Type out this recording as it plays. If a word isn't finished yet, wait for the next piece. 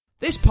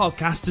This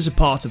podcast is a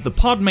part of the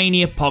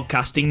Podmania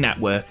podcasting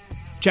network.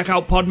 Check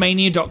out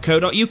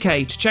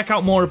podmania.co.uk to check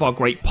out more of our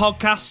great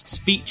podcasts,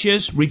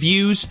 features,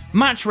 reviews,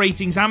 match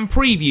ratings and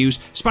previews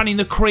spanning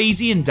the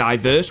crazy and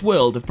diverse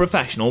world of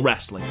professional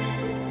wrestling.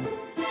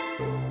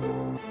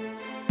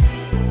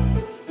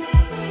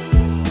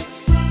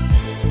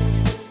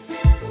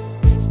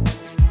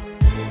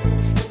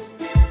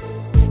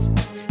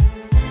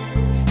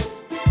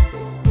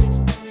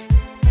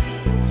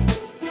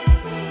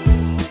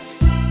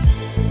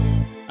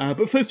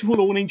 But first of all,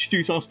 I want to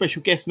introduce our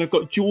special guest, and I've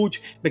got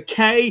George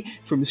McKay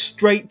from the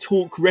Straight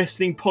Talk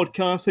Wrestling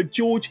podcast. So,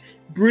 George,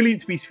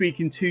 brilliant to be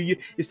speaking to you.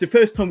 It's the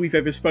first time we've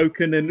ever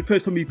spoken, and the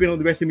first time you've been on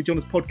the Wrestling with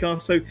Jonas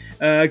podcast. So,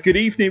 good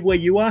evening where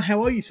you are.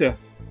 How are you, sir?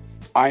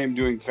 I am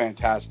doing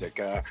fantastic.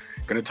 Going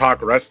to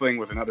talk wrestling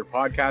with another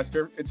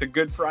podcaster. It's a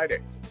good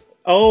Friday.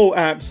 Oh,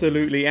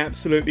 absolutely.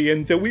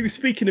 And we were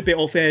speaking a bit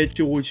off air,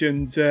 George,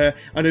 and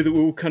I know that we're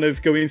all kind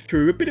of going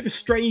through a bit of a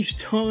strange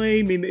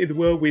time in the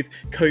world with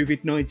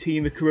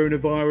COVID-19, the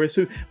coronavirus.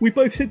 So we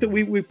both said that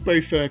we're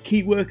both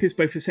key workers,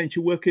 both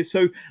essential workers.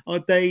 So our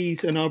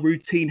days and our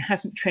routine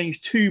hasn't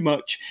changed too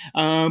much.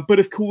 But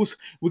of course,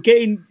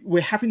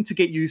 we're having to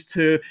get used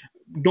to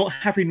not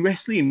having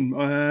wrestling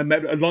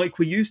like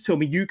we used to. I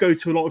mean, you go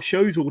to a lot of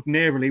shows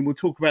ordinarily, and we'll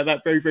talk about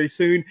that very, very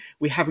soon.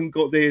 We haven't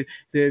got the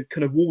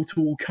kind of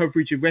wall-to-wall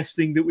coverage of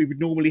wrestling that we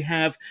would normally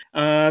have.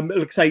 Like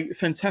I say,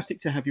 fantastic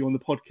to have you on the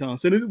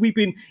podcast. I know that we've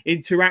been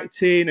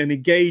interacting and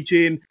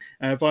engaging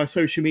via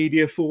social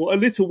media for a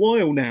little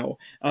while now.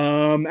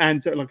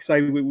 And like I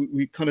say,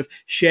 we kind of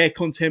share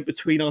content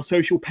between our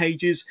social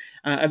pages.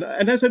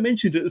 And as I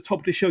mentioned at the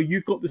top of the show,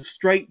 you've got the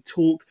Straight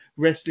Talk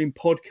Wrestling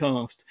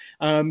podcast.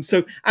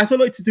 So as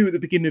I like to do at the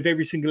beginning of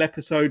every single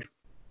episode,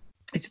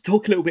 is to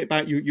talk a little bit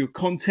about your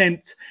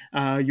content,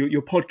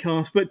 your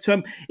podcast, but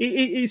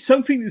it's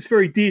something that's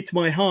very dear to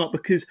my heart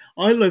because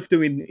I love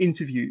doing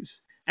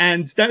interviews.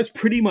 And that's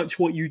pretty much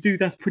what you do.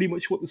 That's pretty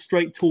much what the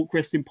Straight Talk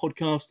Wrestling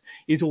podcast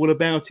is all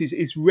about,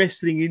 is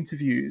wrestling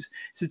interviews.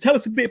 So tell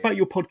us a bit about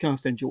your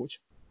podcast then,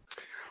 George.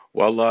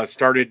 Well,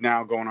 started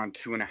now going on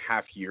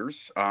 2.5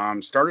 years.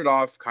 Started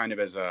off kind of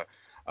as a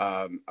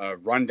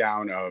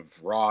rundown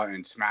of Raw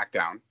and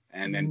SmackDown,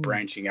 and then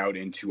branching out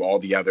into all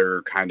the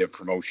other kind of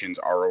promotions,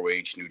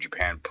 ROH, New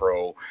Japan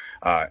Pro,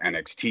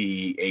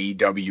 NXT,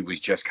 AEW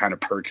was just kind of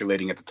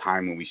percolating at the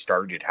time when we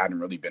started. It hadn't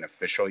really been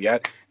official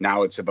yet.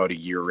 Now it's about a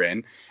year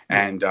in,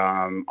 and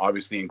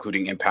obviously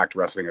including Impact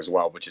Wrestling as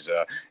well, which is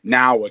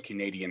now a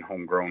Canadian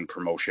homegrown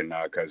promotion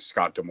because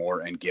Scott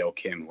D'Amore and Gail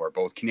Kim, who are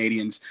both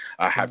Canadians,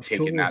 have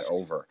taken that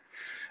over.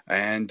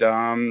 And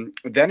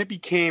then it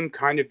became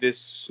kind of this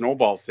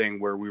snowball thing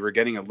where we were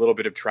getting a little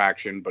bit of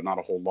traction, but not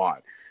a whole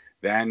lot.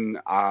 Then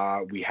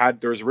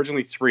there was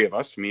originally 3 of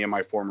us, me and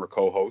my former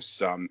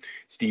co-hosts,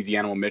 Steve the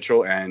Animal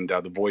Mitchell and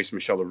the voice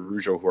Michelle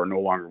Arujo, who are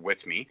no longer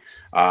with me.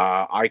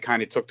 I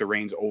kind of took the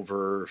reins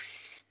over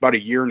about a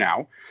year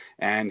now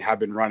and have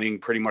been running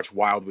pretty much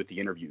wild with the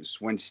interviews.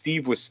 When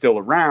Steve was still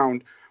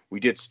around, we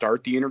did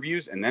start the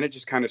interviews, and then it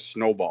just kind of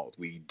snowballed.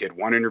 We did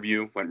one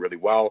interview, went really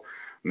well,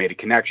 made a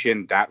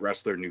connection. That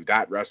wrestler knew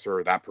that wrestler,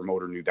 or that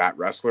promoter knew that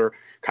wrestler,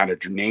 kind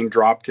of name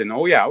dropped. And,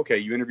 oh, yeah, okay,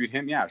 you interviewed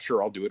him? Yeah,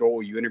 sure, I'll do it. Oh,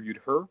 you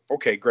interviewed her?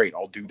 Okay, great,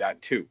 I'll do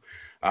that too.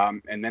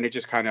 And then it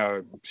just kind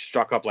of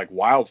struck up like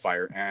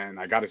wildfire. And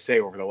I got to say,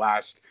 over the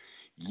last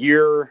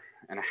year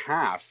and a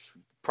half,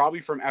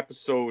 probably from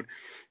episode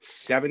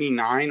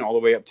 79 all the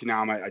way up to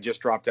now, I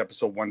just dropped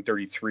episode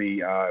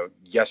 133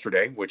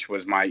 yesterday, which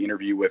was my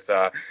interview with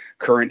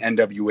current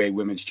NWA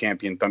Women's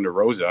Champion Thunder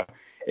Rosa.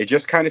 It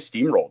just kind of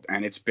steamrolled,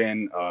 and it's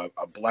been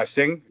a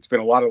blessing. It's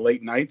been a lot of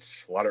late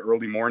nights, a lot of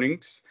early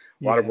mornings,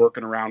 a lot of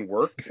working around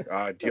work,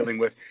 dealing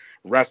with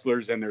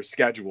wrestlers and their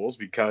schedules,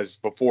 because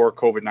before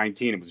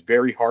COVID-19, it was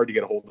very hard to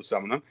get a hold of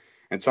some of them,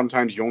 and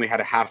sometimes you only had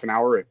a half an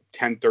hour at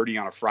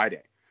 10:30 on a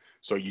Friday.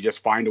 So you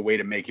just find a way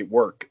to make it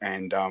work.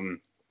 And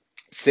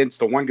since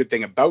the one good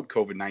thing about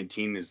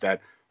COVID-19 is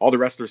that all the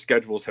wrestler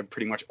schedules have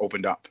pretty much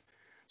opened up.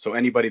 So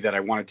anybody that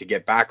I wanted to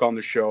get back on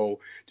the show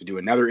to do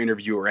another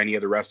interview, or any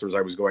of the wrestlers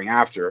I was going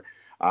after,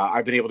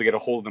 I've been able to get a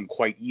hold of them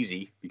quite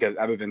easy, because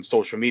other than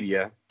social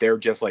media, they're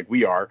just like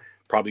we are,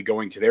 probably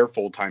going to their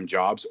full-time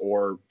jobs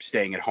or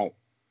staying at home.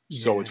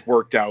 Yeah. So it's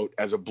worked out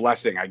as a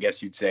blessing, I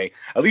guess you'd say,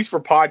 at least for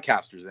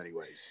podcasters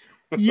anyways.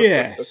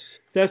 Yes,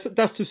 that's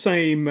the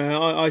same.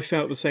 I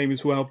felt the same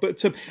as well.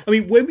 But I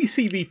mean, when we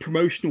see the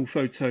promotional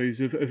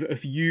photos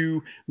of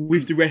you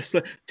with the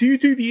wrestler, do you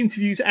do the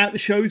interviews at the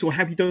shows, or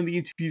have you done the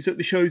interviews at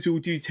the shows,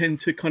 or do you tend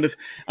to kind of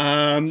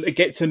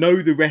get to know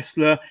the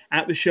wrestler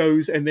at the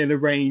shows and then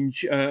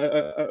arrange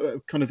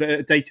kind of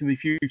a date in the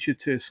future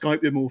to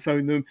Skype them or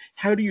phone them?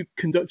 How do you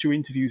conduct your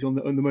interviews on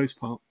the most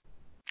part?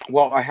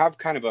 Well, I have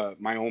kind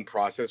of my own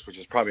process, which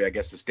is probably, I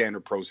guess, the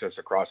standard process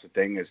across the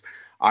thing is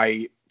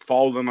I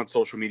follow them on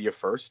social media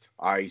first.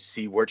 I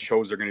see what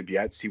shows they're going to be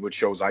at, see what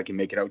shows I can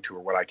make it out to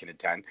or what I can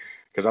attend,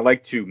 because I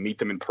like to meet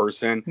them in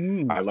person.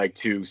 Mm. I like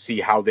to see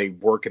how they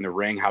work in the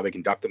ring, how they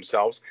conduct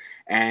themselves.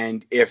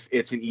 And if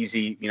it's an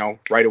easy,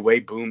 right away,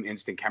 boom,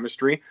 instant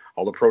chemistry,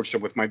 I'll approach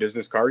them with my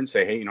business card and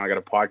say, hey, I got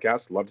a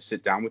podcast, love to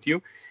sit down with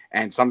you.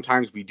 And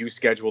sometimes we do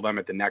schedule them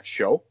at the next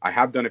show. I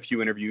have done a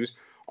few interviews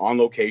on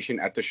location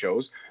at the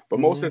shows, but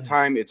most of the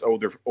time it's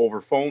either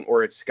over phone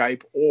or it's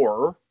Skype,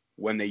 or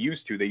when they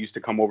used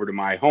to come over to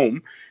my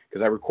home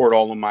because I record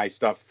all of my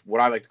stuff,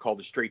 what I like to call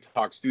the Straight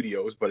Talk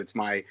Studios, but it's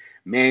my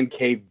man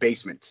cave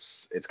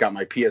basement. It's got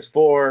my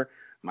PS4,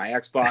 my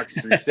Xbox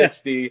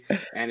 360,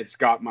 and it's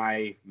got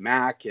my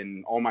Mac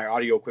and all my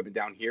audio equipment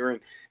down here.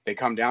 And they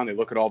come down, they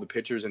look at all the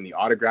pictures and the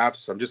autographs.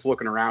 So I'm just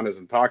looking around as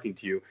I'm talking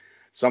to you.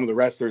 Some of the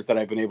wrestlers that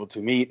I've been able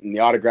to meet and the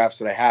autographs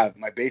that I have,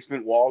 my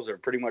basement walls are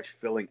pretty much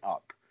filling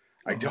up.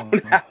 I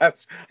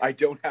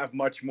don't have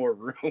much more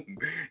room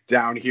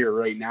down here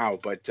right now,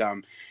 but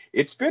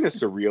it's been a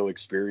surreal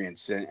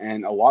experience,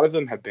 and a lot of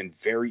them have been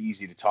very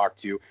easy to talk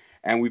to,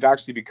 and we've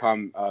actually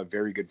become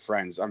very good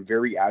friends. I'm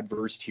very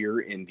adversed here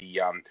in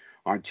the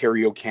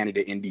Ontario,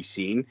 Canada indie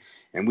scene,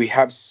 and we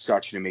have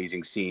such an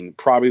amazing scene,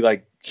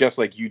 probably just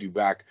like you do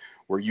back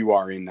where you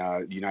are in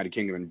the United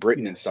Kingdom and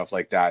Britain and stuff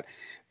like that.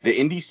 The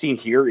indie scene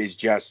here is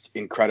just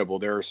incredible.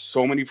 There are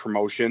so many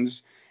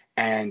promotions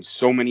and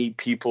so many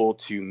people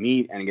to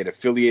meet and get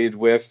affiliated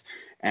with,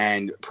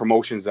 and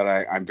promotions that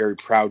I'm very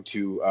proud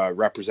to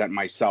represent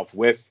myself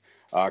with.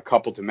 A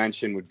couple to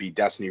mention would be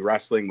Destiny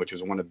Wrestling, which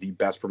is one of the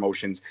best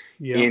promotions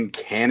in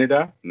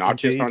Canada, not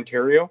just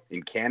Ontario,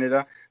 in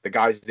Canada. The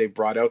guys they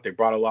brought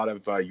a lot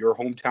of your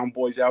hometown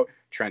boys out,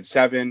 Trent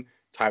Seven,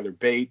 Tyler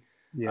Bate,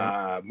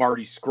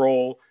 Marty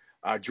Scroll.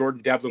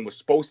 Jordan Devlin was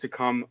supposed to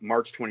come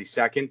March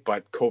 22nd,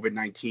 but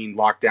COVID-19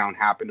 lockdown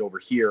happened over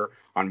here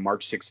on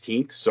March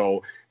 16th.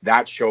 So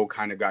that show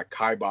kind of got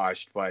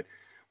kiboshed, but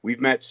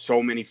we've met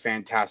so many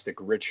fantastic.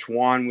 Rich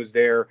Swann was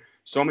there.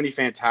 So many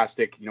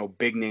fantastic,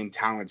 big name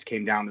talents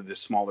came down to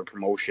this smaller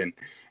promotion,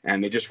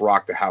 and they just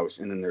rocked the house.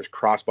 And then there's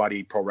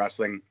Crossbody Pro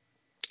Wrestling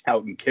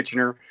out in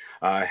Kitchener.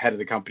 Head of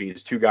the company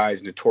is two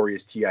guys,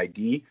 Notorious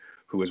TID,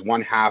 who is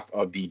one half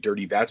of the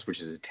Dirty Vets,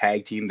 which is a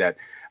tag team that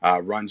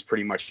runs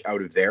pretty much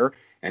out of there.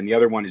 And the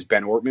other one is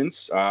Ben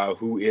Ortmans,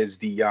 who is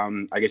the,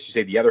 I guess you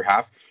say the other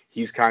half.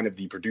 He's kind of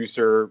the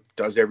producer,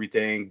 does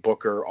everything,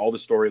 booker, all the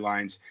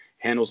storylines,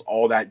 handles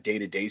all that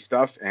day-to-day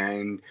stuff.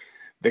 And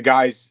the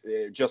guys,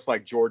 just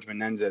like George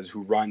Menendez,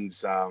 who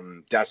runs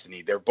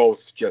Destiny, they're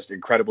both just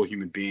incredible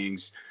human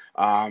beings,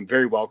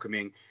 very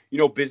welcoming.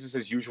 Business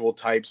as usual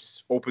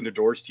types, open the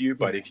doors to you,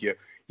 but if you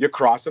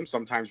cross them,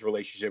 sometimes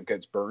relationship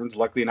gets burned.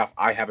 Luckily enough,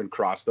 I haven't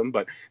crossed them,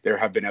 but there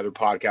have been other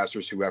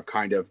podcasters who have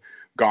kind of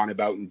gone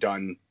about and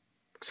done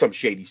some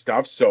shady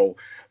stuff. So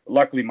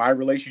luckily my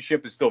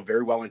relationship is still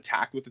very well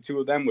intact with the two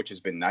of them, which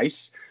has been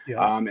nice.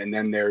 And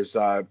then there's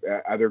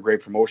other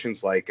great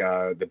promotions like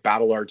the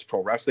Battle Arts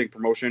Pro Wrestling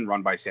promotion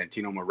run by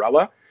Santino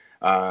Marella,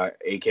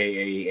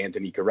 aka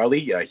Anthony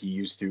Carelli. He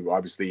used to,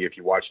 obviously, if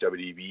you watch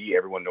WWE,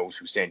 everyone knows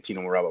who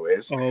Santino Marella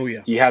is. Oh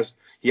yeah. He has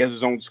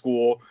his own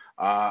school.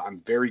 I'm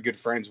very good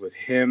friends with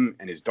him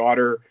and his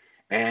daughter.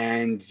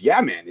 And yeah,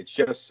 man, it's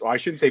just, I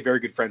shouldn't say very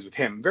good friends with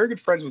him. Very good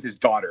friends with his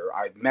daughter.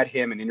 I've met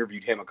him and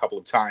interviewed him a couple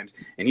of times,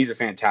 and he's a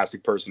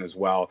fantastic person as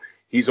well.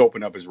 He's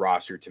opened up his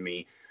roster to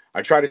me.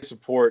 I try to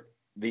support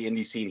the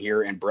indie scene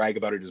here and brag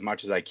about it as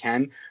much as I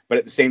can, but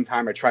at the same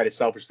time, I try to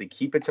selfishly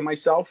keep it to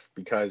myself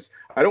because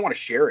I don't want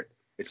to share it.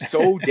 It's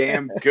so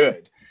damn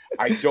good.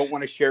 I don't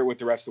want to share it with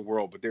the rest of the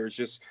world, but there's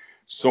just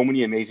so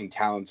many amazing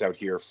talents out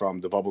here, from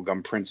the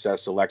Bubblegum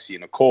Princess Alexia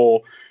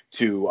Nicole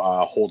to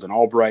Holden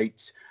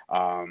Albright,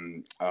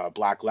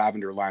 Black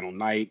Lavender Lionel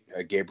Knight,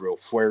 Gabriel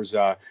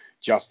Fuerza,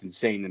 Justin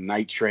Sane, the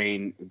Night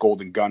Train,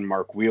 Golden Gun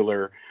Mark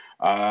Wheeler.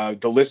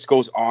 The list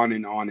goes on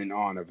and on and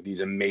on of these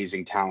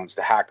amazing talents.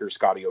 The Hacker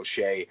Scotty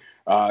O'Shea,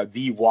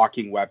 the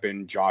Walking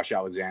Weapon Josh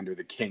Alexander,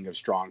 the King of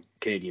Strong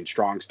Canadian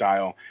Strong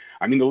Style.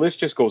 I mean, the list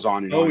just goes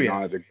on and on and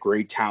on of the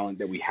great talent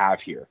that we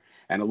have here.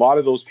 And a lot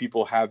of those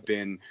people have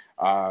been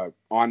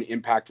on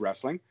Impact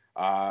Wrestling.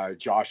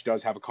 Josh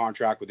does have a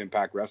contract with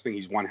Impact Wrestling.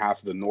 He's one half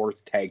of the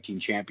North Tag Team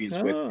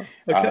Champions with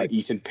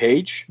Ethan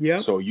Page.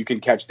 So you can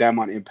catch them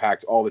on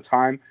Impact all the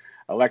time.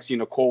 Alexia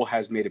Nicole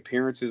has made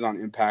appearances on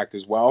Impact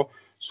as well.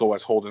 So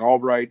has Holden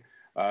Albright.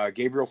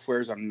 Gabriel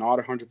Flares, I'm not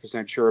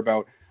 100% sure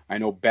about. I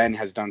know Ben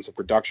has done some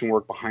production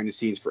work behind the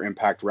scenes for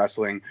Impact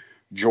Wrestling.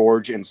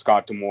 George and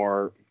Scott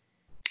D'Amore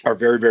are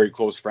very, very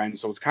close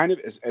friends. So it's kind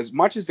of, as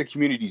much as the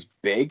community's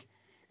big,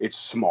 it's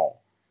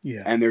small.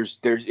 And it's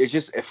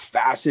just a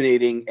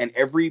fascinating, and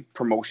every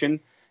promotion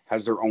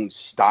has their own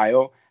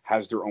style,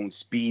 has their own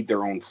speed,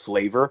 their own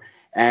flavor,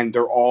 and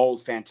they're all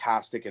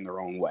fantastic in their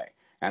own way.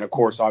 And of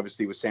course,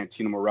 obviously with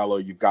Santino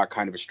Marella, you've got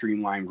kind of a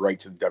streamlined right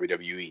to the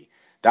WWE.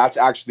 That's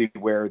actually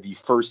where the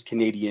first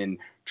Canadian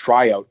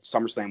tryout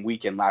SummerSlam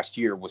weekend last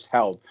year was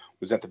held,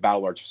 was at the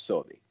Battle Arts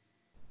facility.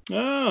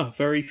 Ah,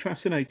 very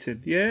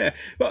fascinating. Yeah.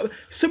 But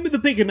some of the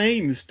bigger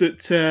names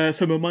that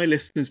some of my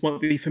listeners might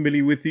be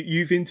familiar with that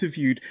you've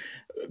interviewed,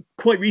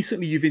 quite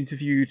recently you've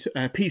interviewed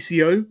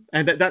PCO,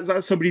 and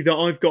that's somebody that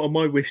I've got on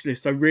my wish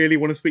list. I really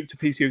want to speak to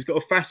PCO. He's got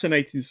a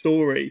fascinating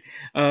story,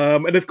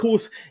 and of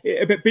course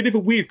a bit of a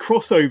weird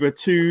crossover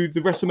to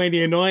the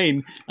WrestleMania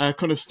 9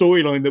 kind of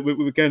storyline that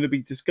we're going to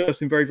be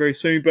discussing very, very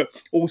soon. But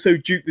also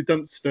Duke the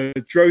Dumpster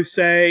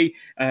Drosey,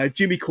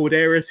 Jimmy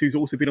Corderas, who's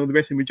also been on the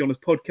Wrestling with Jonas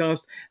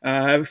podcast,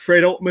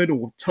 Fred Ottman,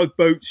 or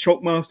Tugboat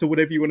Shockmaster,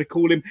 whatever you want to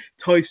call him,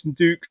 Tyson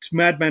Dukes,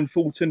 Madman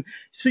Fulton.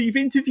 So you've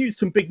interviewed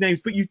some big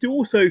names, but you do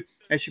also,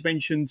 as you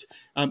mentioned,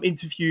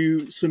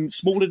 interview some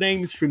smaller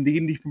names from the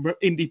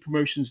indie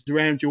promotions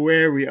around your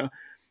area.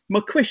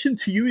 My question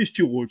to you is,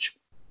 George,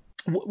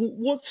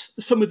 what's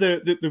some of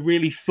the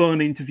really fun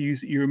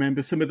interviews that you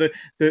remember, some of the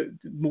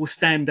more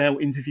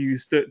standout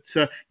interviews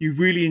that you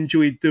really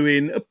enjoyed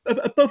doing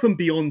above and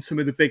beyond some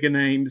of the bigger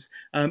names?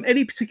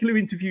 Any particular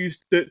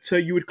interviews that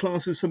you would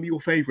class as some of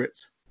your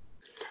favorites?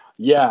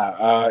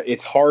 Yeah,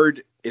 it's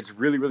hard. It's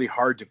really, really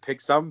hard to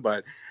pick some,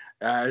 but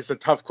it's a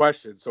tough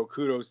question. So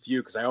kudos to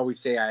you, because I always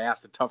say I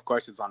ask the tough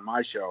questions on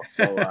my show.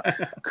 So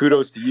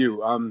kudos to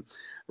you.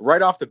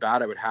 Right off the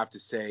bat, I would have to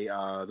say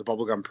the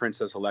Bubblegum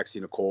Princess,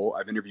 Alexia Nicole.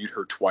 I've interviewed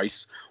her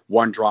twice.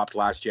 One dropped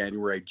last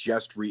January. I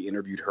just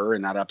re-interviewed her,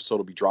 and that episode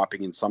will be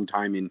dropping in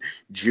sometime in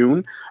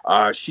June.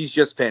 She's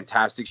just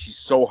fantastic. She's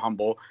so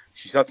humble.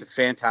 She's such a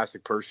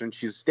fantastic person.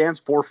 She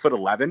stands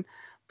 4'11",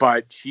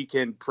 but she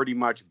can pretty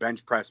much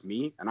bench press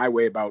me, and I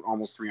weigh about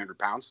almost 300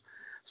 pounds.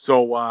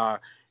 So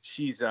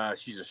she's a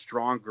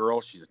strong girl.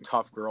 She's a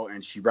tough girl,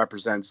 and she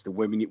represents the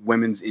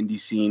women's indie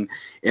scene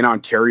in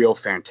Ontario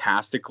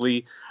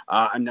fantastically.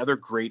 Another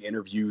great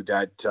interview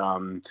that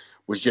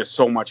was just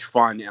so much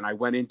fun, and I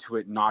went into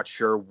it not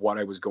sure what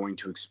I was going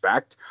to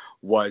expect,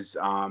 was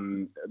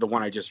the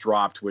one I just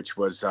dropped, which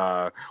was,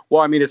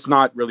 it's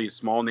not really a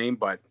small name,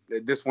 but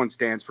this one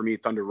stands for me,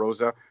 Thunder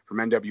Rosa from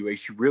NWA.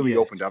 She really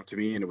opened up to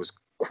me, and it was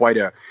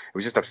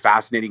just a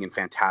fascinating and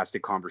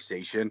fantastic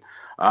conversation.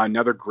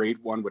 Another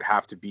great one would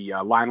have to be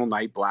Lionel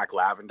Knight, Black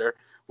Lavender.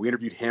 I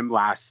interviewed him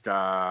last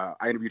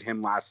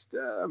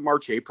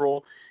March,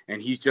 April, and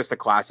he's just a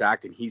class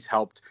act, and he's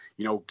helped,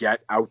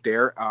 get out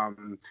there.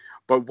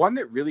 But one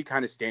that really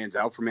kind of stands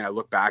out for me, I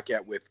look back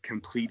at with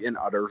complete and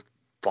utter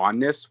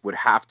fondness, would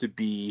have to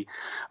be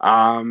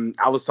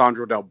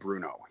Alessandro Del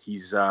Bruno.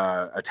 He's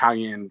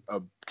Italian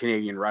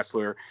Canadian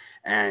wrestler,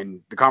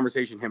 and the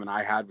conversation him and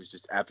I had was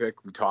just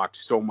epic. We talked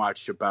so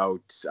much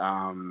about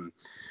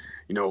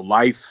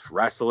life,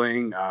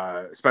 wrestling,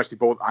 especially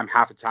both. I'm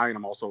half Italian.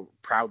 I'm also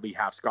proudly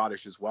half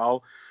Scottish as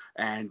well.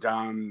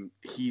 And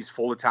he's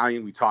full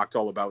Italian. We talked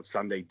all about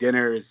Sunday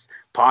dinners,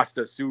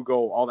 pasta,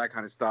 sugo, all that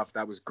kind of stuff.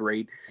 That was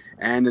great.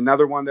 And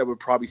another one that would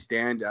probably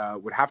stand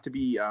would have to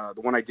be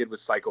the one I did with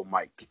Psycho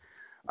Mike.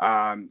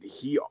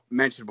 He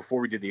mentioned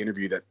before we did the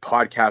interview that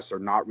podcasts are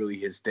not really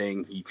his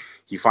thing.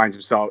 He finds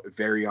himself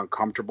very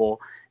uncomfortable.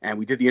 And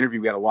we did the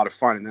interview. We had a lot of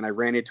fun. And then I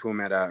ran into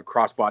him at a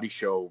crossbody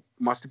show.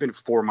 Must have been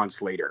 4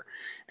 months later.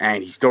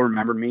 And he still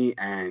remembered me.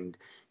 And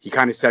he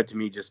kind of said to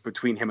me, just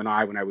between him and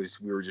I, when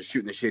we were just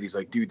shooting the shit, he's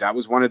like, dude, that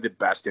was one of the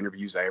best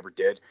interviews I ever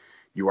did.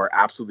 You are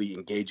absolutely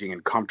engaging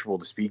and comfortable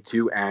to speak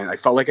to. And I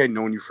felt like I'd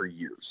known you for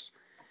years.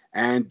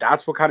 And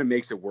that's what kind of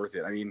makes it worth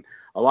it. I mean,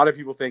 a lot of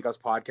people think us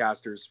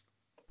podcasters,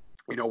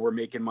 we're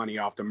making money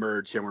off the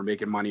merch and we're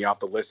making money off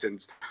the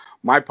listens.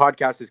 My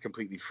podcast is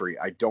completely free.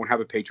 I don't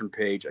have a patron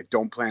page. I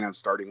don't plan on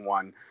starting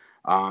one.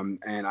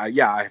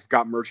 I've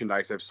got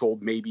merchandise. I've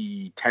sold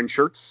maybe 10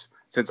 shirts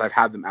since I've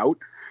had them out.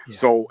 Yeah.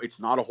 So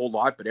it's not a whole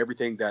lot, but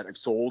everything that I've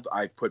sold,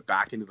 I put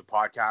back into the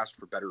podcast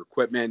for better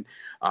equipment,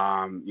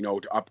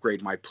 to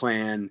upgrade my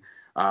plan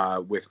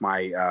with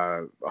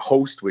my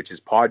host, which is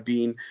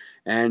Podbean.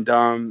 And,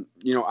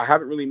 I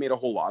haven't really made a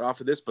whole lot off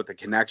of this, but the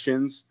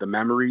connections, the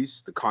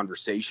memories, the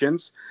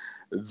conversations,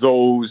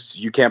 those,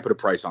 you can't put a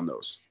price on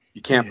those.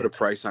 You can't put a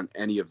price on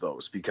any of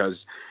those,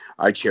 because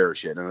I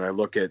cherish it. And I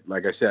look at,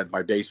 like I said,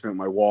 my basement,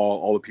 my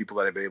wall, all the people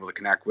that I've been able to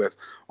connect with,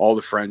 all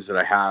the friends that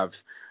I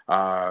have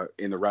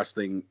in the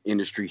wrestling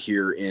industry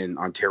here in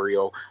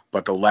Ontario,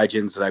 but the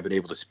legends that I've been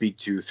able to speak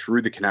to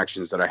through the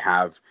connections that I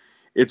have.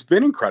 It's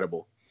been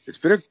incredible. It's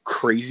been a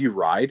crazy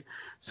ride,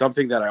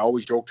 something that I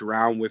always joked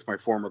around with my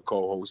former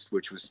co-host,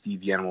 which was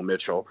Steve the Animal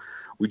Mitchell.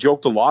 We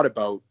joked a lot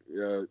about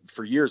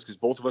for years, because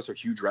both of us are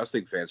huge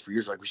wrestling fans. For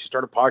years, like, we should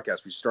start a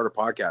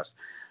podcast.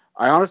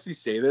 I honestly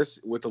say this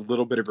with a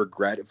little bit of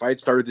regret. If I had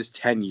started this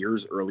 10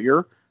 years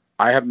earlier,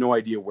 I have no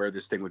idea where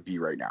this thing would be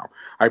right now.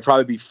 I'd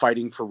probably be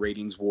fighting for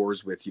ratings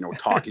wars with,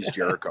 Talk is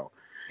Jericho.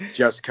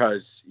 Just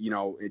because,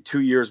 in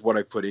 2 years, what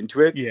I put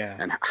into it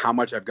and how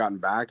much I've gotten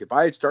back. If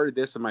I had started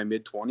this in my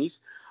mid-20s,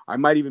 I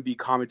might even be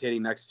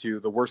commentating next to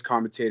the worst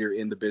commentator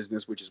in the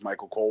business, which is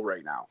Michael Cole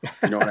right now.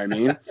 You know what I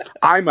mean?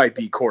 I might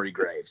be Corey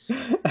Graves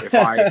if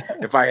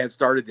I had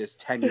started this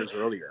 10 years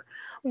earlier.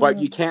 But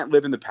you can't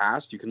live in the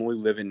past. You can only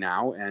live in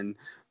now. And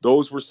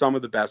those were some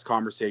of the best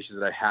conversations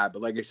that I had.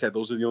 But like I said,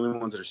 those are the only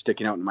ones that are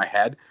sticking out in my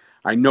head.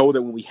 I know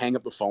that when we hang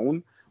up the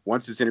phone,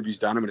 once this interview's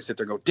done, I'm going to sit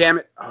there and go, damn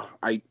it,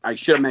 I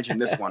should have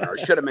mentioned this one, or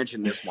I should have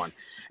mentioned this one.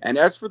 And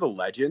as for the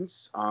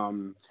legends,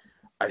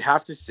 I'd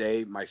have to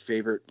say my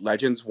favorite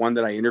legends one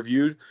that I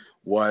interviewed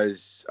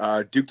was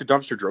Duke the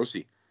Dumpster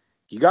Drosy.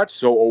 He got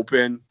so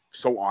open,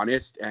 so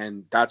honest,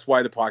 and that's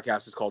why the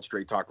podcast is called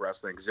Straight Talk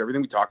Wrestling, because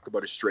everything we talk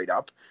about is straight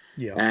up.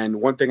 Yeah.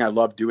 And one thing I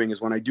love doing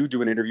is when I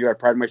do an interview, I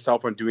pride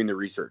myself on doing the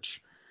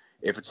research.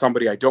 If it's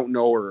somebody I don't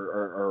know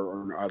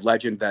or a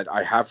legend that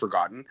I have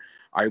forgotten,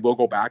 I will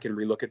go back and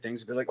relook at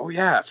things and be like, oh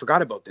yeah, I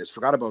forgot about this,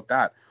 forgot about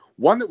that.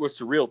 One that was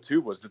surreal too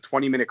was the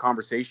 20-minute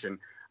conversation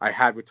I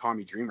had with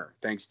Tommy Dreamer,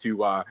 thanks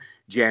to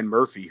Jan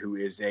Murphy, who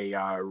is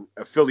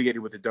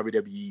affiliated with the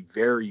WWE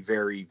very,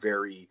 very,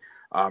 very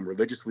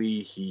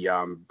religiously. He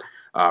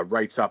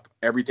writes up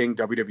everything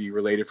WWE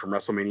related from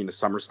WrestleMania to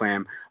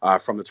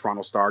SummerSlam from the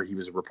Toronto Star. He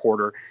was a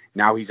reporter.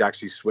 Now he's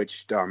actually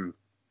switched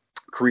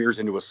careers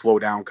into a slow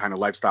down kind of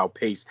lifestyle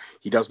pace.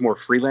 He does more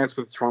freelance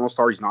with the Toronto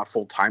Star. He's not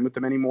full time with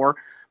them anymore.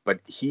 But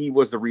he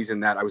was the reason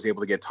that I was able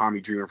to get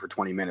Tommy Dreamer for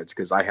 20 minutes,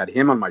 because I had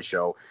him on my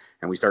show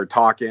and we started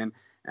talking.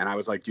 And I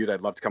was like, dude,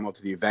 I'd love to come out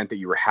to the event that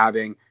you were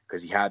having,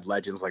 because he had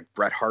legends like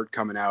Bret Hart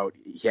coming out.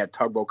 He had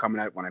Tugboat coming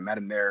out when I met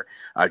him there.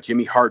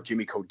 Jimmy Hart,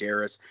 Jimmy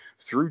Coderas.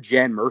 Through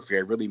Jan Murphy,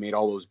 I really made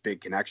all those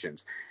big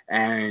connections.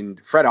 And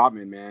Fred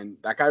Ottman, man,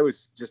 that guy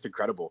was just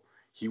incredible.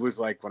 He was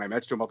like, when I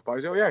met him multiple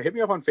times, oh yeah, hit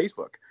me up on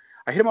Facebook.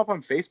 I hit him up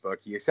on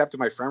Facebook. He accepted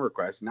my friend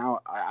request. Now,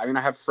 I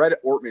have Fred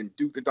Ortman,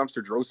 Duke the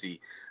Dumpster Drosy,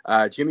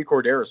 Jimmy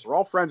Corderas. We're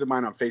all friends of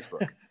mine on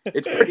Facebook.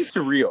 It's pretty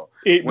surreal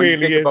It when really you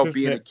think is, about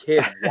being a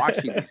kid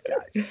watching these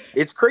guys.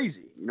 It's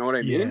crazy. You know what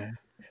I mean? Yeah.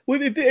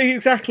 Well,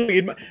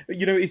 exactly.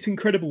 It's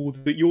incredible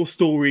that your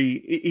story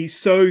is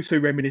so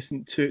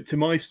reminiscent to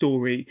my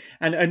story,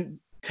 and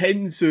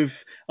tens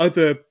of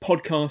other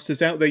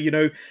podcasters out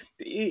there.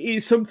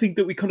 It's something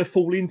that we kind of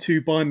fall into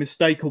by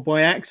mistake or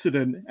by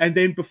accident, and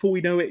then before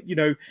we know it,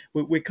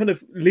 we're kind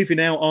of living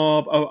out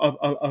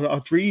our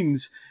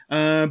dreams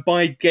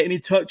by getting in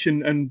touch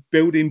and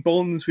building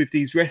bonds with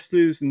these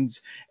wrestlers and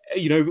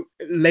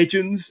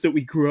legends that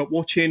we grew up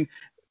watching,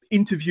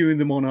 interviewing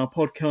them on our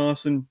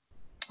podcast. And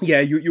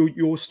yeah,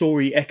 your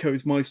story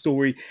echoes my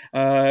story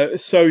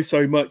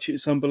so much.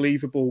 It's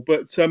unbelievable.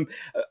 But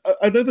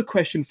another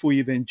question for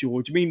you then,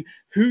 George. I mean,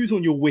 who's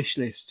on your wish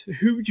list?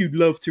 Who would you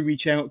love to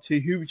reach out to?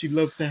 Who would you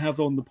love to have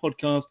on the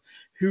podcast?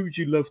 Who would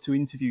you love to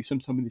interview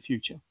sometime in the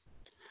future?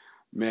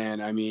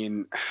 Man, I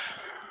mean,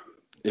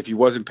 if he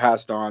wasn't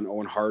passed on,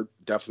 Owen Hart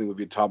definitely would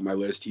be top of my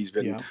list. He's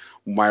been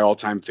my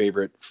all-time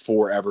favorite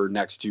forever,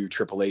 next to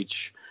Triple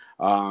H.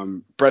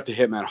 Bret the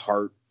Hitman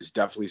Hart is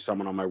definitely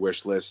someone on my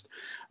wish list.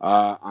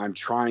 I'm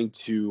trying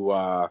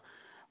to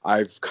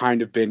I've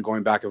kind of been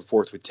going back and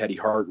forth with Teddy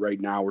Hart right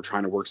now. We're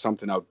trying to work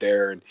something out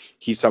there, and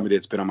he's somebody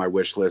that's been on my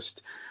wish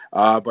list.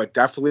 But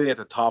definitely at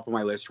the top of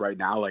my list right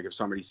now, like if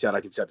somebody said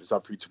I could set this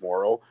up for you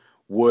tomorrow,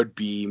 would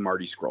be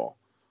Marty Scurll.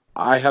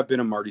 I have been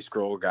a Marty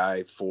Scurll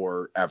guy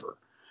forever,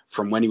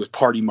 from when he was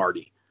Party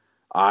Marty.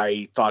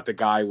 I thought the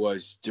guy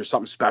there's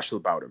something special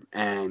about him.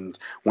 And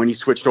when he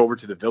switched over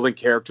to the villain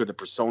character, the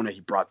persona,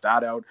 he brought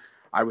that out.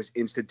 I was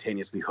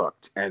instantaneously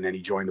hooked. And then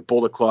he joined the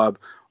Bullet Club,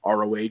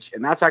 ROH.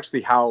 And that's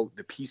actually how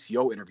the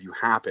PCO interview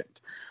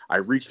happened. I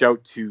reached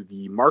out to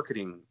the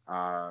marketing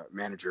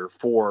manager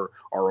for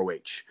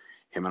ROH.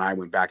 Him and I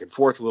went back and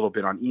forth a little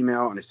bit on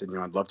email. And I said,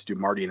 I'd love to do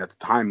Marty. And at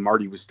the time,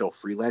 Marty was still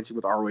freelancing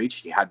with ROH.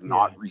 He had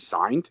not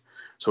re-signed.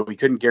 So he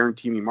couldn't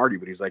guarantee me Marty.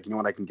 But he's like, you know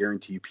what? I can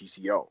guarantee you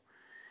PCO.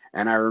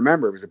 And I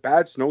remember it was a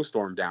bad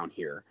snowstorm down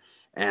here,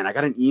 and I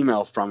got an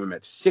email from him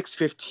at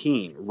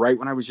 6:15, right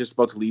when I was just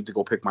about to leave to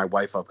go pick my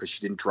wife up because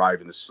she didn't drive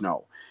in the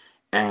snow.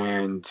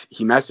 And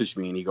he messaged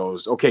me and he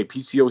goes, okay,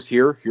 PCO's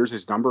here. Here's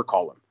his number.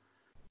 Call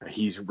him.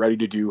 He's ready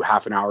to do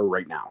half an hour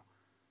right now.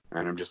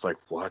 And I'm just like,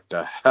 what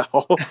the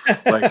hell?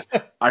 Like,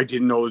 I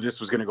didn't know this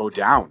was going to go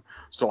down.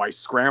 So I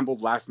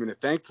scrambled last minute.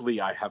 Thankfully,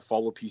 I have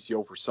followed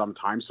PCO for some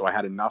time, so I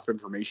had enough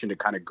information to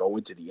kind of go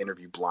into the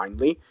interview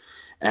blindly.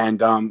 And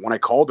when I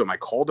called him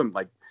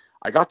like,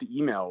 I got the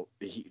email.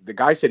 The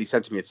guy said he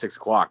sent to me at 6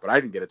 o'clock, but I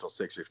didn't get it till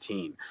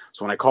 6:15.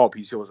 So when I called,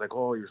 PCO was like,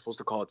 oh, you're supposed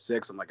to call at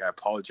 6. I'm like, I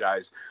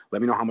apologize.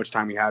 Let me know how much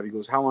time we have. He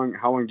goes, how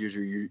long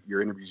do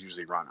your interviews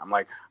usually run? I'm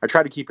like, I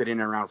try to keep it in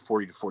around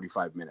 40 to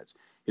 45 minutes.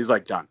 He's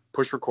like, done.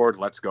 Push record.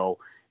 Let's go.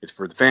 It's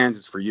for the fans.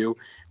 It's for you.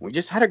 And we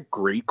just had a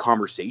great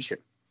conversation.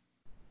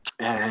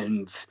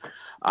 And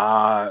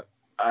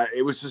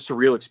it was just a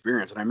real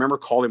experience. And I remember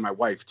calling my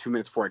wife 2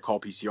 minutes before I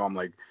called PCO. I'm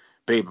like,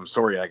 babe, I'm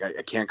sorry. Like,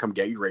 I can't come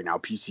get you right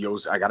now.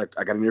 I got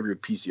an interview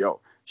with PCO.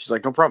 She's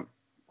like, no problem.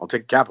 I'll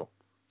take a cab home.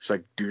 She's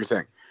like, do your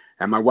thing.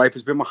 And my wife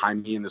has been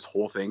behind me in this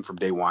whole thing from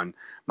day one.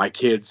 My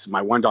kids,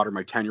 my one daughter,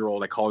 my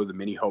 10-year-old, I call her the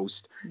mini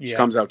host. Yeah. She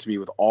comes out to me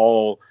with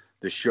all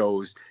the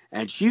shows,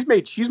 and she's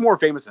more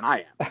famous than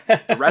I am.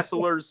 The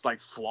wrestlers like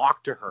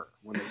flock to her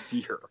when they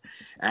see her,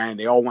 and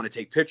they all want to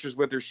take pictures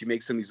with her. She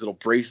makes them these little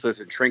bracelets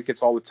and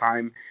trinkets all the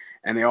time,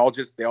 and they all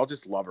just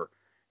love her.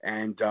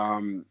 And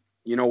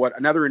you know what?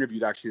 Another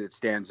interview actually that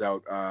stands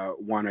out,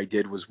 one I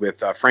did was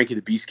with Frankie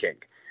the Beast King.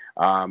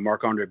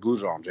 Marc-Andre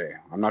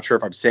Boulanger. I'm not sure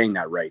if I'm saying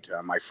that right.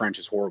 My French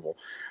is horrible,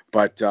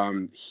 but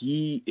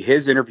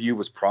his interview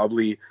was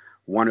probably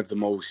one of the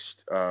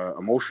most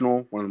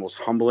emotional, one of the most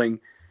humbling.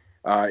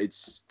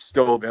 It's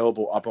still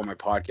available up on my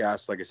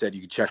podcast. Like I said,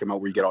 you can check them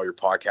out where you get all your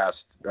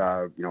podcasts.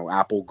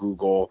 Apple,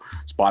 Google,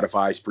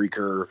 Spotify,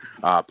 Spreaker,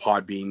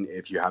 Podbean,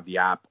 if you have the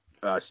app,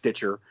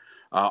 Stitcher.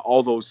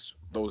 All those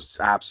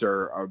apps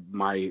are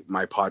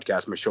my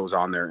podcast, my show's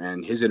on there.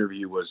 And his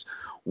interview was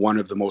one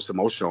of the most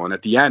emotional. And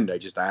at the end, I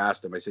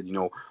asked him, I said,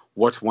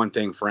 what's one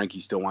thing Frankie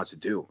still wants to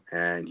do?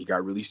 And he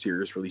got really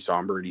serious, really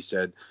somber. And he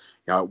said,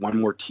 one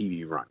more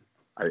TV run.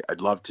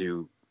 I'd love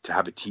to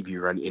have a TV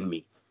run in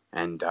me,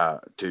 and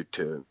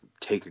to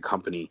take a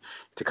company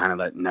to kind of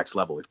that next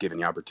level if given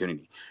the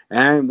opportunity.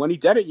 And when he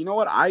did it, you know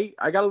what? I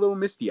got a little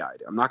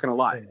misty-eyed. I'm not going to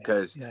lie,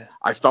 because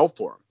I felt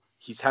for him.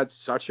 He's had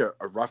such a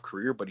rough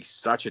career, but he's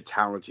such a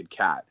talented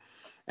cat.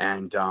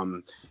 And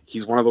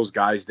he's one of those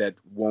guys that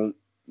won't,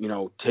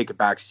 take a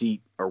back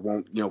seat or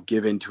won't,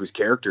 give in to his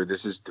character.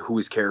 This is who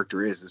his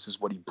character is. This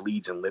is what he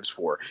bleeds and lives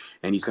for.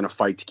 And he's going to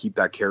fight to keep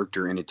that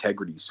character in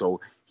integrity.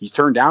 So he's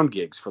turned down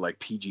gigs for like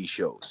PG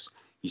shows.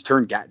 He's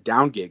turned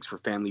down gigs for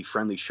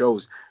family-friendly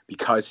shows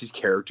because his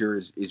character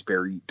is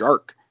very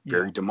dark,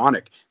 very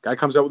demonic. Guy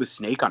comes out with a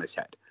snake on his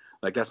head.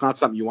 Like, that's not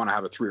something you want to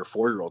have a 3 or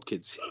 4-year-old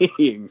kid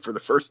seeing for the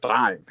first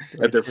time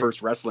at their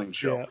first wrestling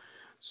show. Yeah.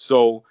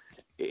 So,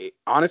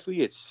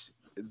 honestly,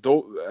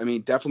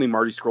 definitely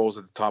Marty Scurll's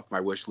at the top of my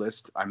wish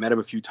list. I met him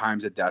a few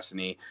times at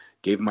Destiny,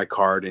 gave him my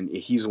card, and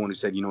he's the one who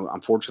said,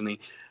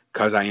 unfortunately,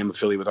 because I am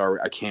affiliated with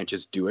I can't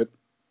just do it.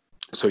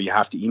 So you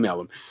have to email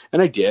him.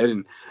 And I did.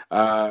 And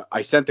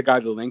I sent the guy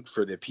the link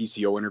for the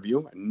PCO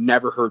interview. I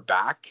never heard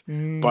back,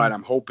 but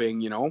I'm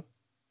hoping,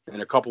 in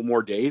a couple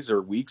more days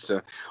or weeks,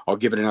 I'll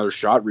give it another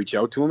shot, reach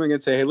out to him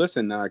and say, hey,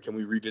 listen, can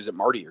we revisit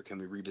Marty, or can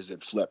we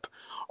revisit Flip?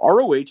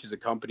 ROH is a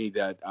company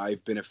that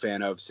I've been a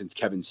fan of since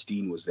Kevin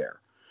Steen was there.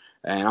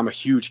 And I'm a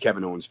huge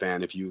Kevin Owens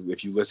fan. If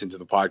you listen to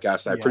the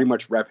podcast, I pretty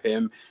much rep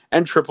him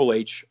and Triple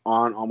H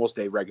on almost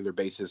a regular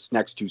basis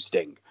next to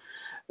Sting.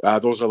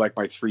 Those are like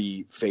my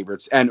 3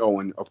 favorites, and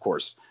Owen, of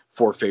course,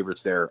 4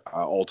 favorites there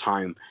all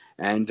time.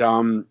 And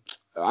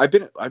I've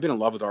been in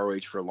love with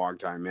ROH for a long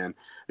time, man.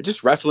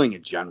 Just wrestling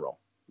in general.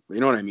 You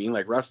know what I mean?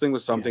 Like, wrestling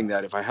was something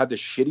that if I had the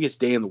shittiest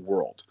day in the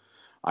world,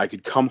 I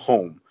could come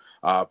home,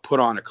 put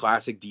on a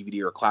classic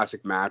DVD or a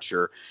classic match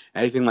or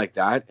anything like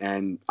that,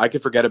 and I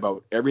could forget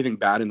about everything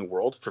bad in the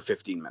world for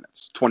 15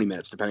 minutes, 20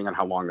 minutes, depending on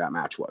how long that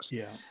match was.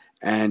 Yeah.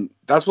 And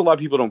that's what a lot of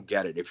people don't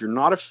get it. If you're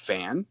not a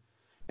fan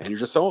and you're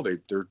just,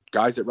 they're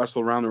guys that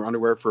wrestle around their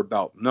underwear for a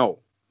belt. No,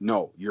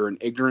 you're an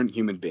ignorant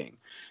human being.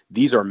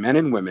 These are men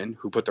and women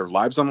who put their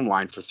lives on the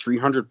line for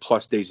 300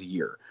 plus days a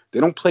year. They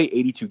don't play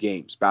 82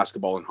 games,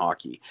 basketball and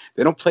hockey.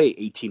 They don't play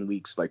 18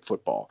 weeks like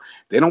football.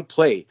 They don't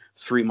play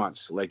 3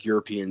 months like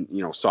European,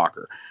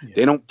 soccer. Yeah.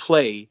 They don't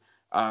play,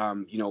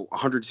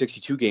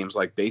 162 games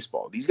like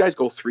baseball. These guys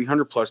go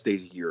 300 plus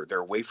days a year. They're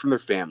away from their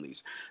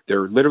families.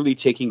 They're literally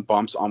taking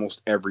bumps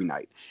almost every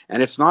night.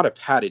 And it's not a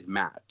padded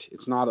mat.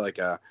 It's not like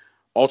a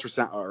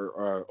ultrasound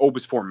or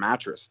Obis 4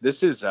 mattress.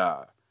 This is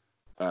 2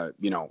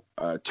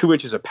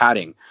 inches of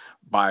padding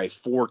by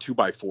 4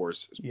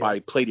 2x4s by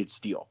plated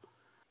steel.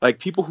 Like,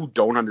 people who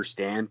don't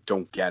understand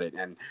don't get it.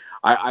 And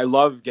I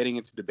love getting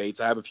into debates.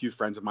 I have a few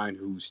friends of mine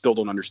who still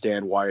don't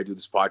understand why I do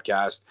this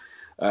podcast,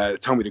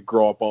 tell me to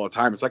grow up all the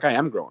time. It's like, I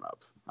am growing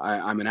up.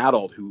 I'm an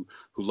adult who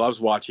loves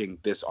watching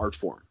this art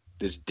form,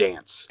 this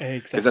dance.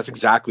 Because that's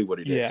exactly what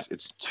it is.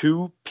 It's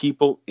 2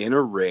 people in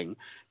a ring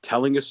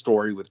telling a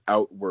story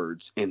without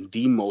words in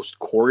the most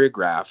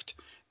choreographed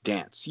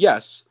dance.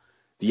 Yes,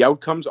 the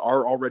outcomes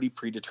are already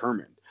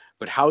predetermined,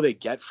 but how they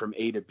get from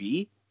A to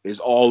B is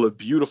all a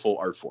beautiful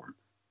art form.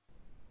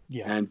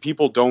 Yeah. And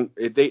people don't,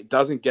 it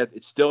doesn't get,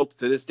 it's still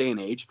to this day and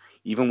age,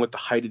 even with the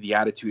height of the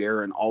Attitude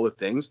Era and all the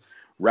things,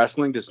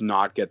 wrestling does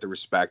not get the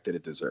respect that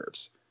it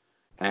deserves.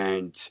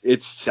 And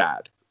it's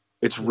sad.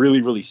 It's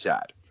really, really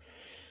sad.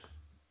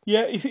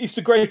 Yeah, it's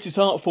the greatest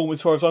art form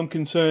as far as I'm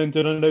concerned,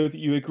 and I know that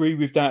you agree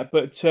with that.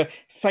 But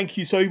thank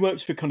you so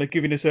much for kind of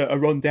giving us a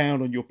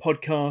rundown on your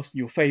podcast,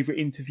 your favourite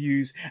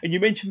interviews. And you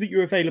mentioned that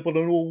you're available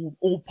on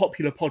all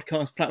popular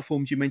podcast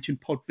platforms. You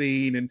mentioned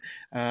Podbean and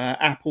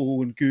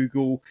Apple and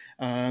Google.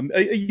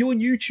 Are you on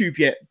YouTube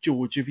yet,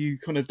 George? Have you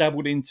kind of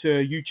dabbled into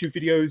YouTube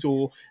videos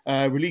or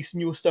releasing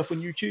your stuff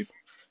on YouTube?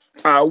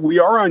 We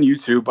are on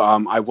YouTube.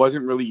 I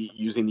wasn't really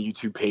using the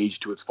YouTube page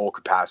to its full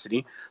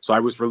capacity, so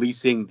I was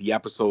releasing the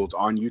episodes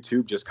on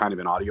YouTube, just kind of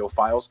in audio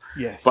files.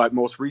 Yes. But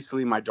most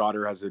recently, my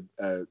daughter has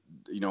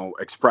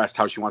expressed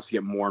how she wants to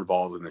get more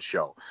involved in the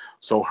show.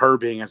 So her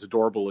being as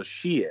adorable as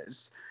she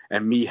is,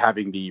 and me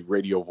having the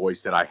radio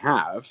voice that I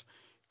have,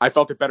 I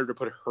felt it better to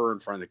put her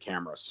in front of the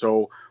camera.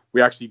 So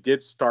we actually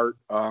did start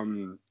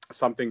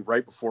something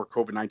right before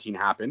COVID-19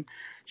 happened.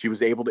 she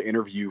was able to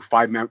interview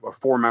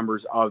four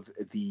members of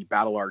the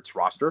Battle Arts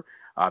roster.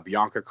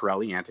 Bianca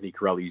Corelli, Anthony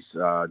Corelli's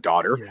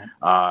daughter.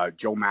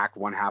 Joe Mack,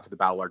 one half of the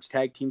Battle Arts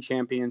Tag Team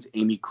Champions.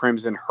 Amy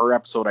Crimson, her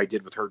episode I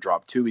did with her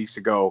dropped 2 weeks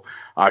ago.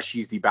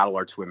 She's the Battle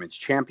Arts Women's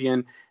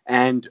Champion.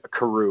 And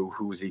Karu,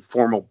 who is a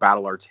former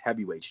Battle Arts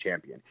Heavyweight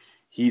Champion.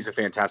 He's a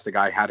fantastic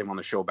guy. I had him on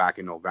the show back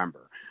in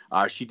November.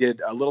 She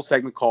did a little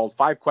segment called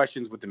 5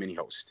 Questions with the Mini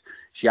Host.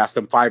 She asked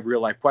them 5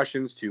 real-life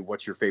questions to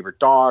what's your favorite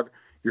dog,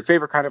 your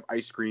favorite kind of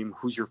ice cream,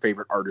 who's your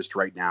favorite artist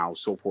right now,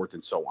 so forth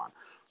and so on.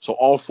 So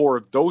all 4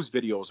 of those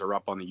videos are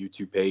up on the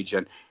YouTube page,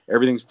 and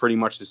everything's pretty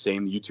much the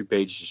same. The YouTube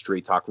page is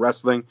Straight Talk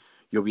Wrestling.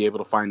 You'll be able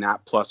to find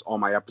that, plus all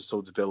my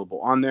episodes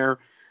available on there.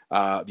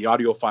 The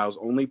audio files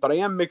only, but I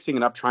am mixing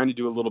it up, trying to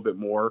do a little bit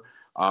more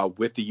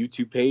with the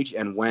YouTube page.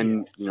 And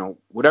when,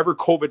 whatever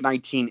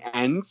COVID-19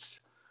 ends,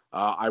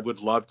 I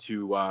would love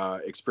to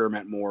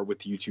experiment more with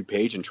the YouTube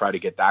page and try to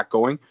get that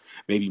going,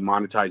 maybe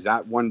monetize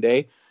that one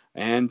day.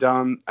 And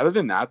other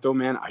than that, though,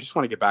 man, I just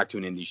want to get back to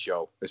an indie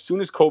show. As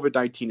soon as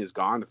COVID-19 is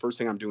gone, the first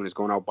thing I'm doing is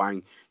going out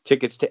buying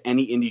tickets to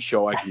any indie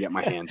show I can get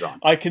my hands on.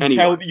 I can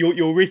tell that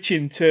you're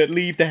itching to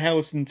leave the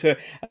house and to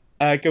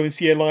go and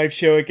see a live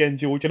show again,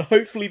 George, and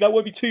hopefully that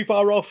won't be too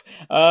far off.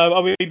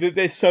 I mean,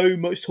 there's so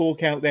much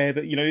talk out there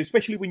that,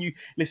 especially when you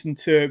listen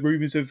to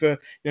rumours of,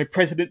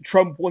 President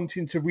Trump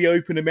wanting to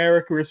reopen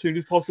America as soon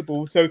as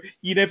possible. So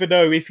you never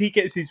know, if he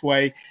gets his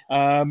way,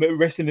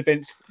 wrestling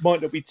events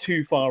might not be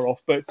too far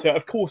off. But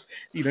of course,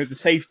 the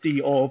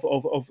safety of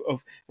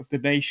the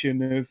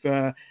nation,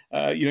 of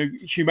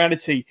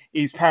humanity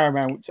is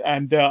paramount.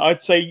 And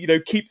I'd say,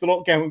 keep the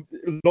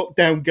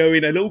lockdown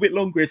going a little bit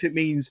longer if it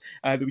means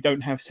that we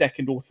don't have second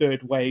or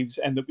third waves,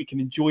 and that we can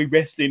enjoy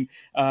wrestling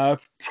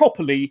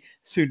properly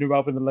sooner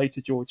rather than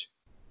later, George.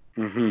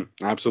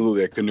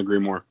 Absolutely. I couldn't agree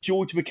more.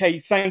 George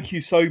McKay, thank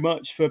you so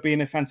much for being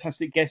a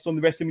fantastic guest on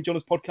the Wrestling with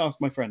Jonas podcast,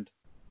 my friend.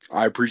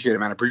 I appreciate it,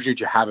 man. I appreciate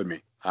you having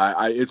me.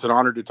 It's an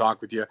honor to talk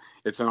with you.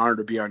 It's an honor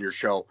to be on your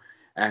show.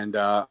 And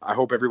I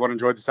hope everyone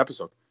enjoyed this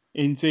episode.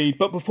 Indeed.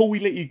 But before we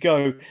let you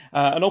go,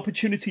 an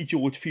opportunity,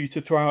 George, for you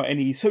to throw out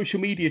any social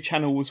media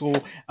channels or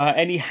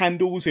any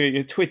handles,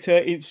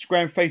 Twitter,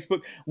 Instagram,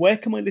 Facebook. Where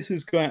can my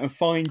listeners go out and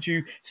find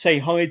you, say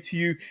hi to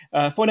you,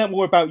 find out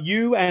more about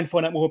you, and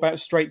find out more about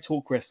Straight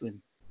Talk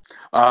Wrestling?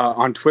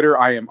 On Twitter,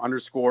 I am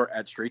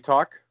 _ @Straight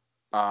Talk.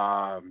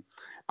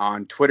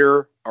 On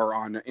Twitter or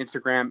on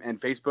Instagram and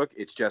Facebook,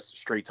 it's just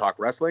Straight Talk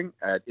Wrestling.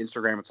 At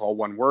Instagram, it's all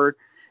one word.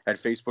 At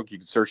Facebook, you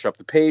can search up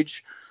the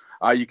page.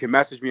 You can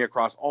message me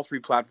across all 3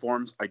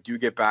 platforms. I do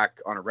get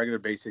back on a regular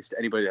basis to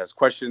anybody that has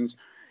questions,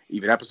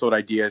 even episode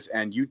ideas.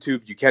 And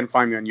YouTube, you can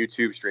find me on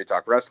YouTube, Straight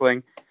Talk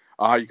Wrestling.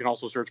 You can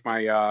also search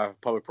my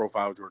public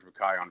profile, George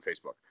McKay, on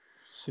Facebook.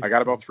 I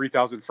got about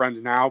 3,000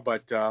 friends now,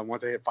 but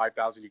once I hit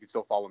 5,000, you can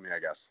still follow me, I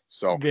guess.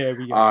 So there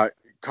we go.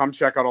 Come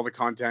check out all the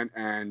content.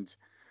 And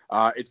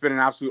it's been an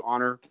absolute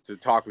honor to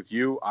talk with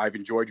you. I've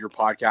enjoyed your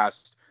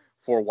podcast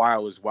for a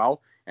while as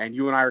well. And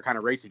you and I are kind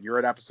of racing. You're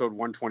at episode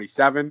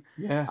 127.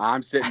 Yeah.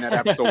 I'm sitting at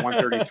episode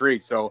 133.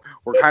 So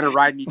we're kind of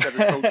riding each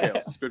other's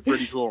coattails. It's been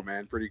pretty cool,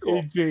 man. Pretty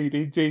cool.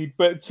 Indeed.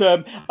 But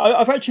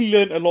I've actually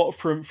learned a lot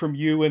from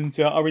you and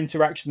our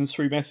interactions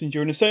through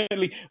Messenger. And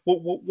certainly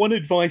one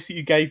advice that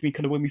you gave me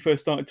kind of when we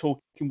first started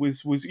talking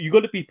was you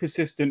got to be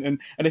persistent. And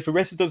if a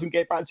wrestler doesn't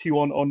get back to you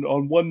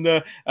on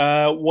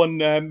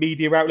one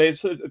media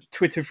outlet,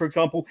 Twitter, for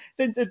example,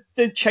 then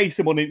chase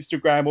them on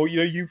Instagram. Or,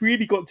 you've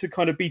really got to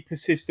kind of be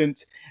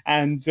persistent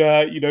and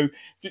to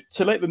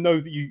let them know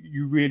that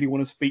you really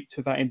want to speak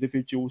to that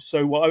individual.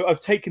 So I've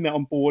taken that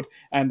on board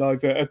and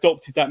I've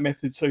adopted that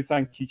method. So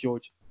thank you,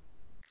 George.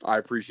 I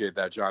appreciate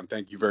that, John.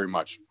 Thank you very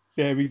much.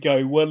 There we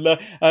go. Well,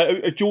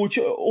 George,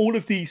 all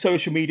of the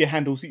social media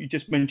handles that you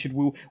just mentioned,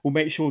 we'll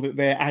make sure that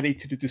they're added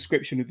to the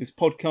description of this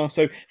podcast.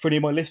 So for any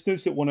of my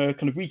listeners that want to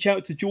kind of reach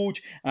out to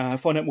George,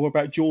 find out more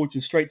about George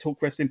and Straight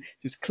Talk Wrestling,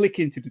 just click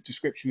into the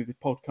description of the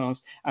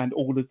podcast and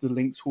all of the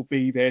links will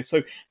be there.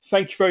 So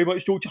thank you very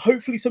much, George.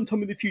 Hopefully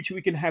sometime in the future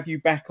we can have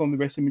you back on the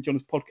Wrestling with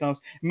Jonas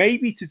podcast,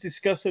 maybe to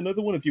discuss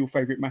another one of your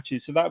favourite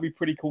matches. So that would be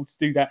pretty cool to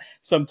do that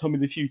sometime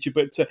in the future.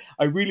 But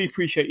I really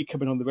appreciate you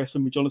coming on the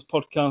Wrestling with Jonas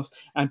podcast,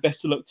 and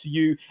best of luck to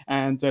you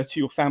and to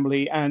your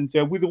family, and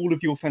with all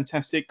of your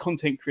fantastic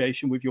content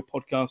creation with your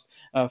podcast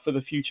for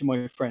the future,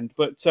 my friend.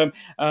 But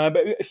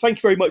thank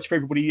you very much for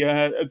everybody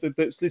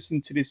that's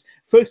listened to this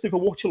first ever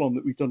watch along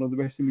that we've done on the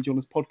Wrestling with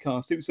Jonas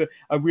podcast. It was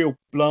a real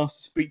blast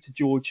to speak to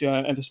George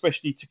and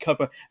especially to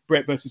cover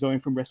Brett versus Owen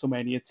from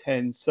WrestleMania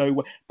 10.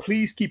 So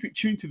please keep it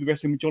tuned to the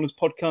Wrestling with Jonas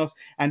podcast,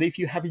 and if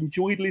you have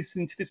enjoyed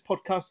listening to this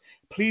podcast,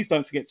 please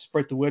don't forget to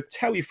spread the word,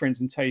 tell your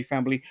friends and tell your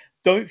family.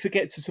 Don't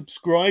forget to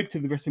subscribe to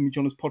the Wrestling with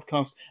Jonas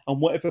podcast on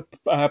whatever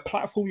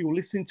platform you're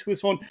listening to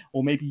us on,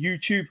 or maybe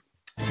YouTube,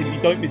 so that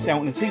you don't miss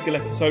out on a single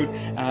episode.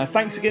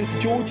 Thanks again to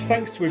George.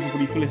 Thanks to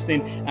everybody for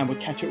listening, and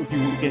we'll catch up with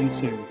you all again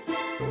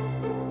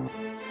soon.